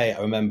to the Tate,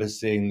 I remember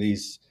seeing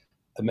these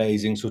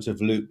amazing sort of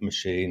loop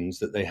machines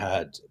that they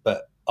had,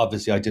 but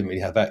obviously I didn't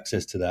really have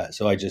access to that.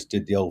 So I just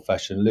did the old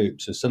fashioned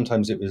loop. So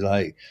sometimes it was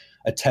like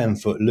a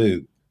 10-foot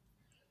loop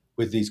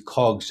with these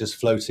cogs just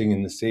floating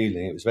in the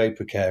ceiling. It was very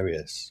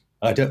precarious.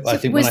 I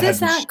think was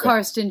this at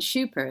Karsten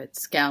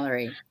Schupert's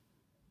gallery?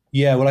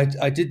 Yeah, well,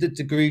 I did the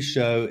degree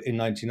show in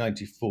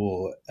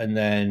 1994, and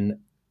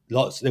then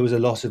there was a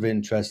lot of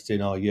interest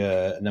in our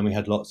year, and then we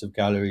had lots of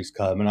galleries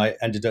come, and I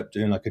ended up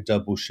doing like a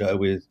double show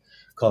with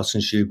Karsten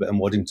Schubert and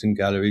Waddington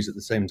Galleries at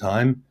the same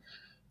time,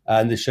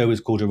 and the show was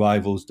called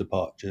Arrivals,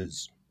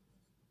 Departures.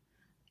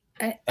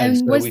 And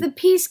so was the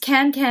piece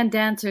Can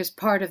Dancers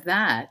part of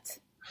that?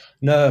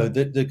 No,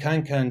 the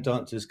Can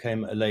Dancers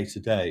came at a later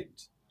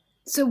date.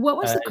 So what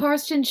was the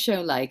Karsten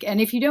show like?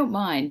 And if you don't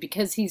mind,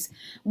 because he's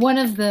one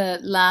of the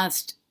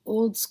last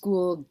old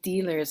school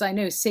dealers. I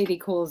know Sadie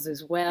Coles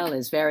as well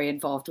is very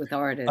involved with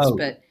artists,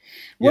 but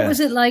what was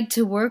it like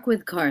to work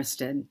with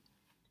Karsten?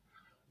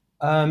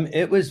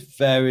 It was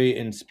very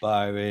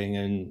inspiring,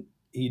 and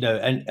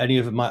any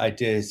of my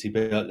ideas, he'd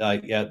be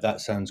like, "Yeah,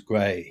 that sounds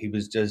great." He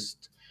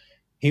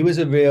was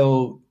a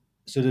real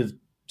sort of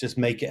just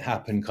make it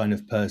happen kind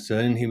of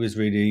person. He was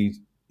really,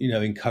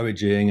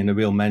 encouraging and a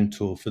real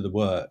mentor for the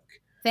work.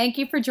 Thank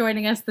you for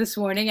joining us this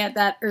morning at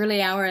that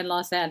early hour in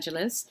Los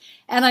Angeles.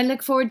 And I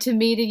look forward to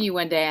meeting you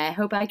one day. I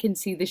hope I can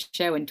see the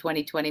show in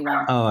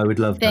 2021. Oh, I would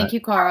love that. Thank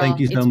you, Carl. Thank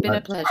you so much. It's been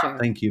a pleasure.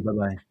 Thank you.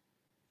 Bye-bye.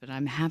 But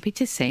I'm happy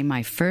to say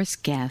my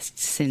first guest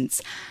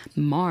since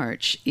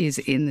March is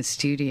in the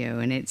studio,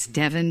 and it's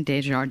Devin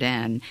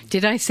Desjardins.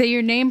 Did I say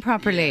your name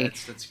properly? Yeah,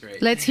 that's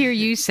great. Let's hear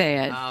you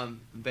say it.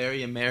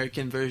 Very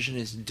American version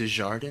is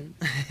Desjardins.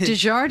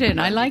 Desjardins,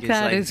 I like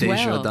that as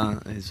well.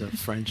 Desjardins is a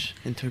French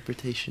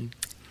interpretation.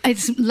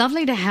 It's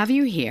lovely to have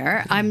you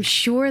here. I'm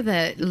sure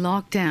that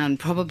lockdown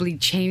probably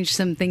changed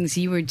some things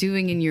you were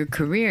doing in your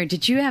career.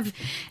 Did you have,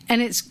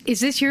 and is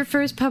this your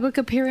first public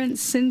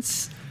appearance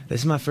since?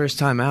 This is my first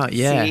time out,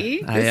 yeah.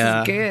 See? This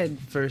is good.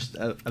 First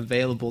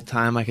available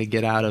time I could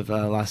get out of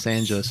Los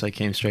Angeles, I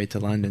came straight to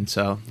London.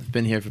 So I've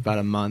been here for about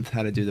a month,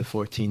 had to do the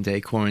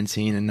 14-day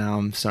quarantine, and now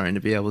I'm starting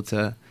to be able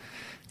to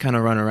kind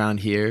of run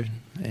around here.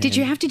 Did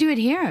you have to do it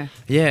here?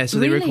 Yeah, so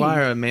Really? They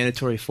require a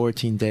mandatory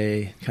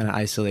 14-day kind of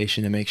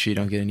isolation to make sure you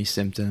don't get any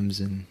symptoms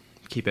and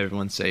keep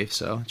everyone safe.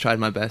 So I tried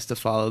my best to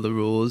follow the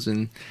rules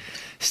and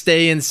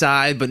stay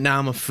inside, but now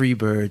I'm a free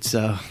bird,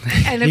 so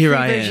and here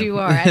I am. And you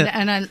are.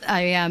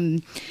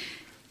 And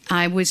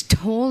I was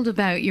told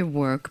about your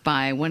work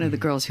by one of the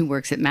girls who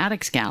works at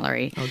Maddox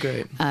Gallery. Oh,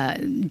 great.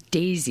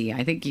 Daisy,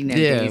 I think you know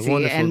yeah, Daisy.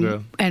 Wonderful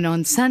girl. And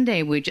on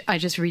Sunday, I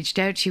just reached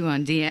out to you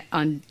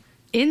on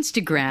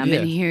Instagram,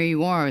 and here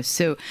you are.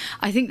 So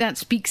I think that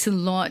speaks a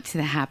lot to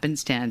the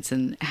happenstance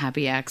and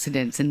happy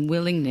accidents and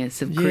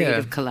willingness of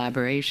creative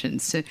collaboration.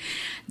 So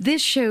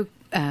this show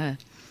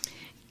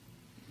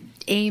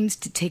aims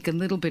to take a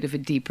little bit of a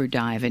deeper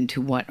dive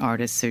into what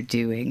artists are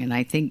doing. And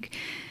I think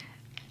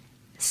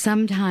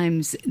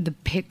sometimes the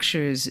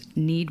pictures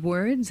need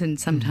words and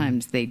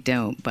sometimes they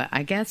don't. But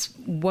I guess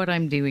what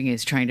I'm doing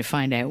is trying to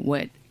find out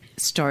what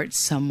starts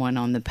someone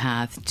on the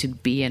path to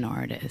be an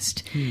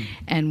artist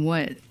and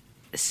what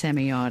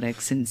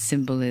semiotics and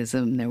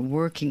symbolism they're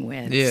working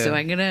with. Yeah. So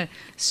I'm going to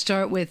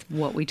start with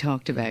what we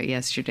talked about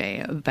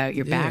yesterday, about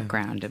your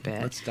background a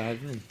bit.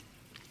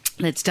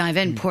 Let's dive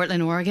in.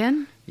 Portland,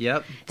 Oregon?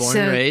 Yep, born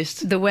and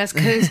raised. The West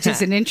Coast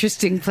is an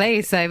interesting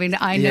place. I mean,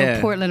 I know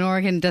Portland,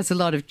 Oregon does a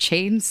lot of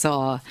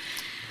chainsaw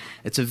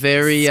It's a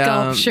very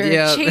sculpture,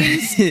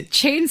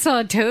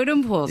 chainsaw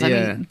totem poles. I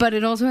mean, but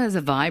it also has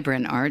a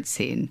vibrant art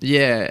scene.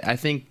 Yeah, I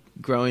think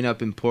growing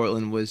up in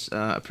Portland was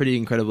a pretty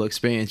incredible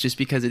experience just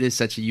because it is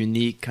such a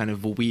unique kind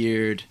of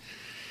weird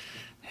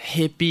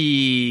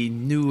hippie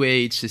new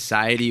age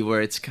society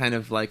where it's kind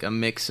of like a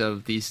mix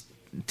of these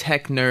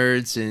tech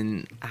nerds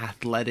and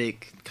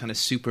athletic kind of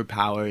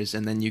superpowers,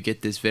 and then you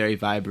get this very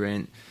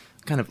vibrant,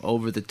 kind of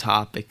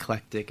over-the-top,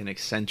 eclectic, and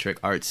eccentric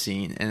art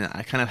scene. And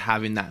I kind of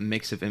having that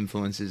mix of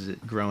influences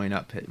growing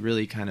up, it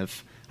really kind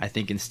of, I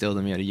think, instilled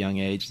in me at a young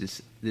age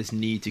this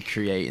need to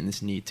create and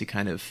this need to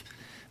kind of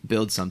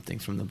build something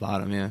from the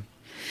bottom. Yeah.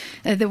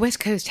 The West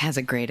Coast has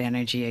a great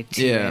energy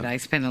to it. I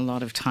spent a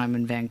lot of time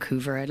in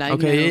Vancouver, and I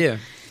know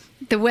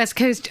the West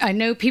Coast, I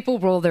know people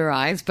roll their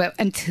eyes, but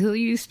until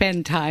you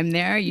spend time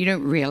there, you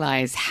don't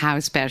realize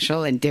how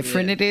special and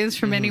different it is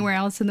from anywhere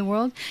else in the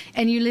world.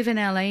 And you live in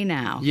LA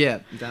now. Yeah,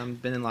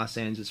 I've been in Los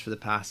Angeles for the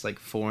past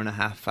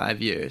 4.5,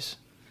 5 years.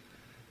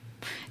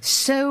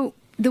 So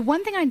the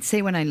one thing I'd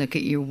say when I look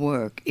at your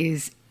work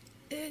is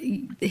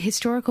the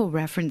historical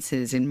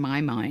references in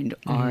my mind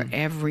are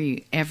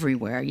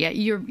everywhere. Yeah,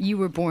 you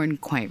were born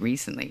quite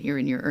recently. You're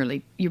in your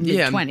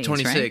mid-20s, I'm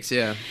 26, right?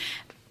 Yeah.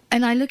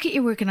 And I look at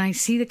your work and I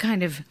see the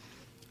kind of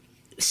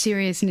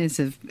seriousness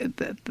of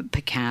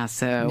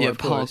Picasso or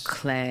Paul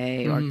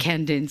Klee or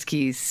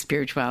Kandinsky's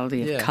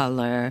spirituality of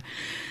color.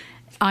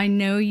 I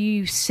know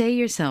you say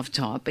you're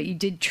self-taught, but you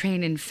did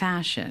train in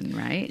fashion,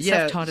 right?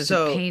 Yeah, Self-taught as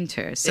a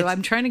painter. So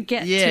I'm trying to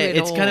get to it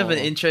it's all. kind of an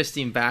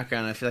interesting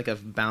background. I feel like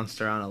I've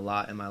bounced around a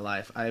lot in my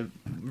life. I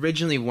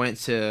originally went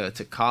to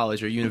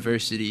college or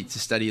university to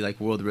study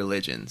world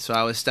religion. So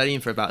I was studying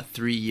for about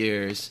 3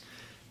 years,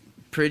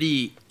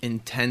 pretty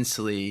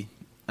intensely,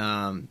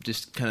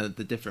 just kind of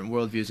the different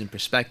worldviews and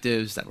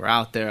perspectives that were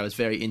out there. I was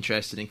very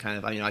interested in kind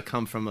of, I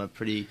come from a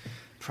pretty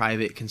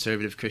private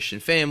conservative Christian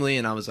family,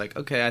 and I was like,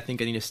 okay, I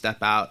think I need to step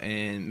out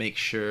and make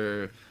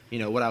sure,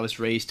 what I was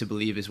raised to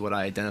believe is what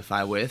I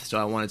identify with. So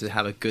I wanted to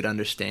have a good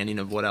understanding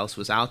of what else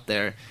was out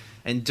there.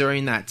 And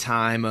during that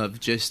time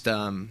of just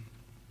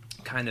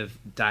kind of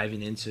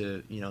diving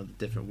into, the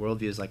different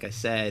worldviews, like I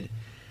said,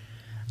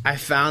 I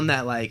found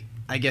that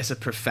I guess a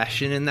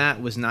profession in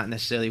that was not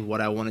necessarily what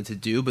I wanted to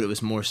do, but it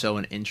was more so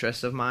an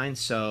interest of mine.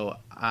 So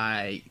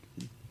I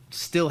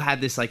still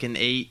had this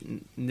innate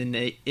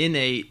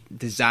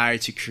desire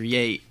to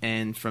create,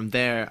 and from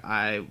there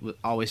I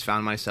always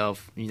found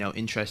myself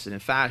interested in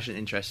fashion,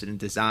 interested in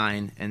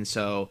design. And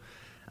so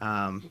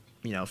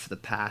for the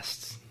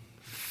past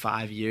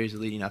 5 years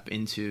leading up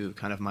into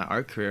kind of my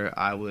art career,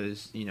 I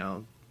was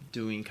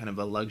doing kind of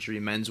a luxury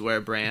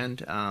menswear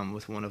brand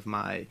with one of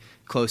my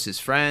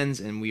closest friends,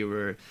 and we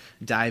were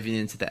diving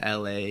into the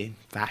LA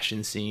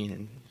fashion scene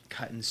and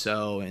cut and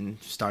sew and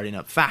starting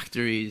up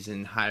factories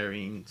and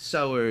hiring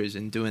sewers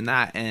and doing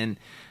that. And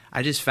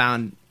I just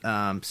found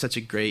such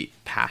a great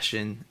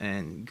passion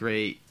and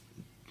great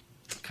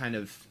kind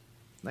of,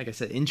 like I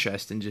said,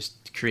 interest in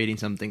just creating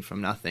something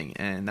from nothing.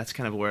 And that's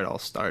kind of where it all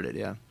started.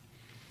 Yeah.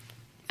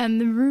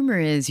 And the rumor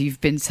is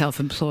you've been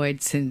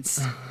self-employed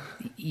since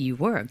you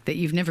worked, that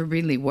you've never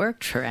really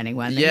worked for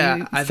anyone.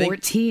 Yeah. I think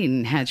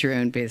 14 had your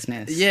own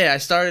business. Yeah, I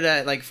started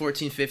at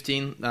 14,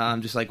 15,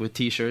 just with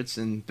t-shirts,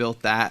 and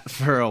built that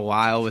for a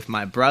while with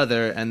my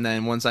brother. And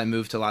then once I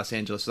moved to Los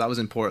Angeles, so I was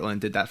in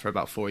Portland, did that for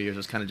about 4 years. It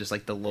was kind of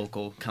just the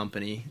local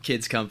company,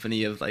 kids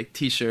company of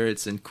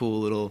t-shirts and cool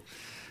little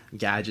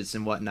gadgets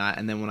and whatnot.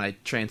 And then when I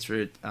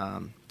transferred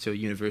to a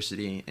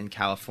university in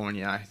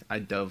California, I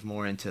dove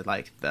more into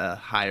the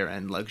higher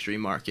end luxury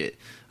market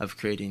of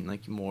creating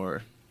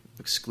more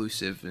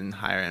exclusive and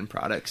higher end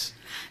products.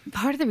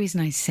 Part of the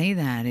reason I say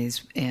that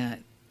is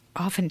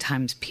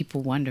oftentimes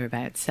people wonder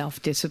about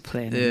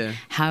self-discipline and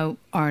how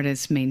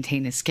artists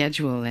maintain a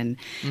schedule. And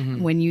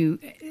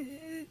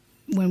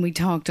when we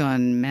talked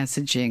on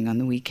messaging on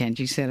the weekend,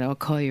 you said, I'll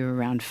call you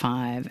around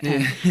 5.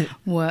 And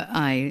what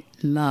I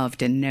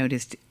loved and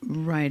noticed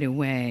right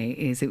away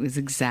is it was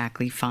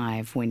exactly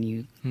 5 when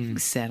you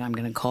said, I'm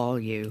going to call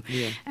you.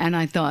 Yeah. And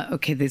I thought,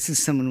 okay, this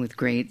is someone with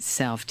great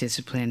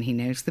self-discipline. He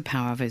knows the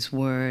power of his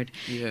word.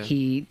 Yeah.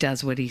 He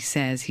does what he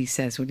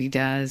says what he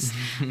does.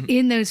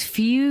 In those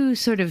few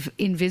sort of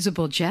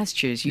invisible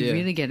gestures, you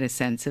really get a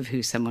sense of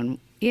who someone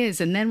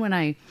is. And then when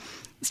I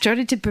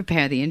started to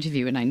prepare the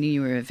interview and I knew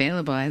you were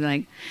available,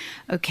 I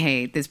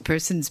okay, this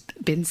person's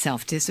been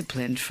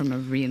self-disciplined from a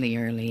really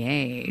early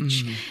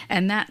age.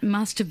 And that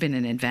must have been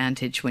an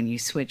advantage when you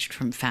switched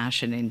from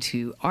fashion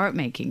into art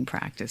making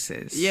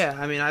practices. Yeah,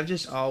 I've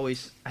just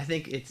always, I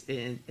think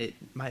it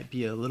might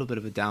be a little bit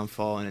of a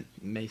downfall, and it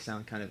may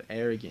sound kind of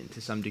arrogant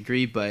to some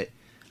degree, but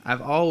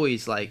I've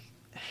always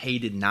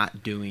hated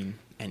not doing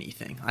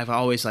anything. I've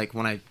always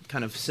when I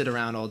kind of sit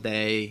around all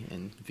day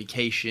and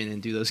vacation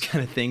and do those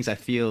kind of things, I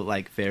feel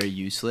very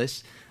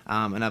useless.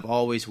 And I've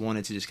always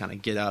wanted to just kind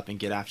of get up and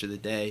get after the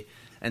day.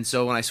 And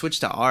so when I switched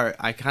to art,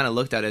 I kind of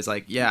looked at it as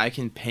I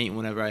can paint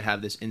whenever I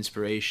have this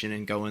inspiration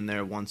and go in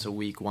there once a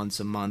week, once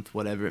a month,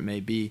 whatever it may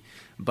be.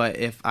 But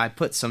if I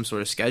put some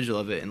sort of schedule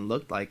of it and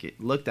looked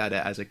at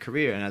it as a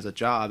career and as a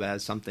job,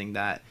 as something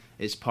that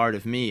is part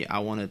of me, I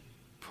want to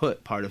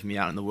put part of me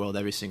out in the world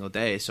every single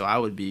day. So I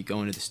would be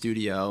going to the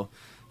studio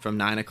from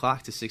 9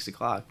 o'clock to 6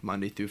 o'clock,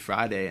 Monday through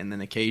Friday. And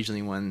then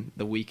occasionally when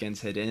the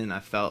weekends hit in,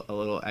 I felt a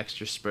little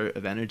extra spurt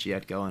of energy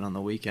I'd go in on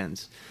the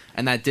weekends.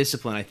 And that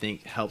discipline, I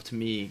think, helped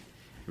me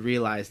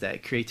realize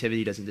that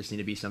creativity doesn't just need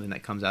to be something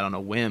that comes out on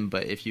a whim,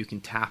 but if you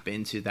can tap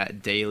into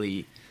that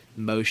daily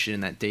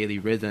motion, that daily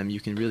rhythm, you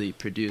can really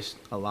produce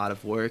a lot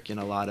of work and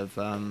a lot of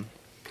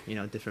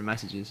different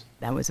messages.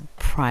 That was a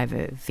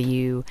private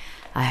view.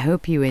 I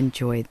hope you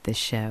enjoyed the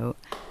show.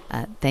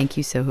 Thank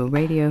you, Soho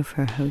Radio,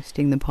 for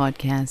hosting the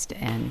podcast,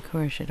 and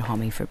Khurshid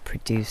Homi for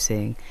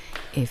producing.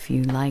 If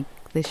you like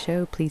the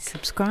show, please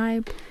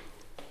subscribe.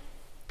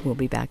 We'll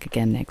be back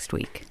again next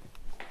week.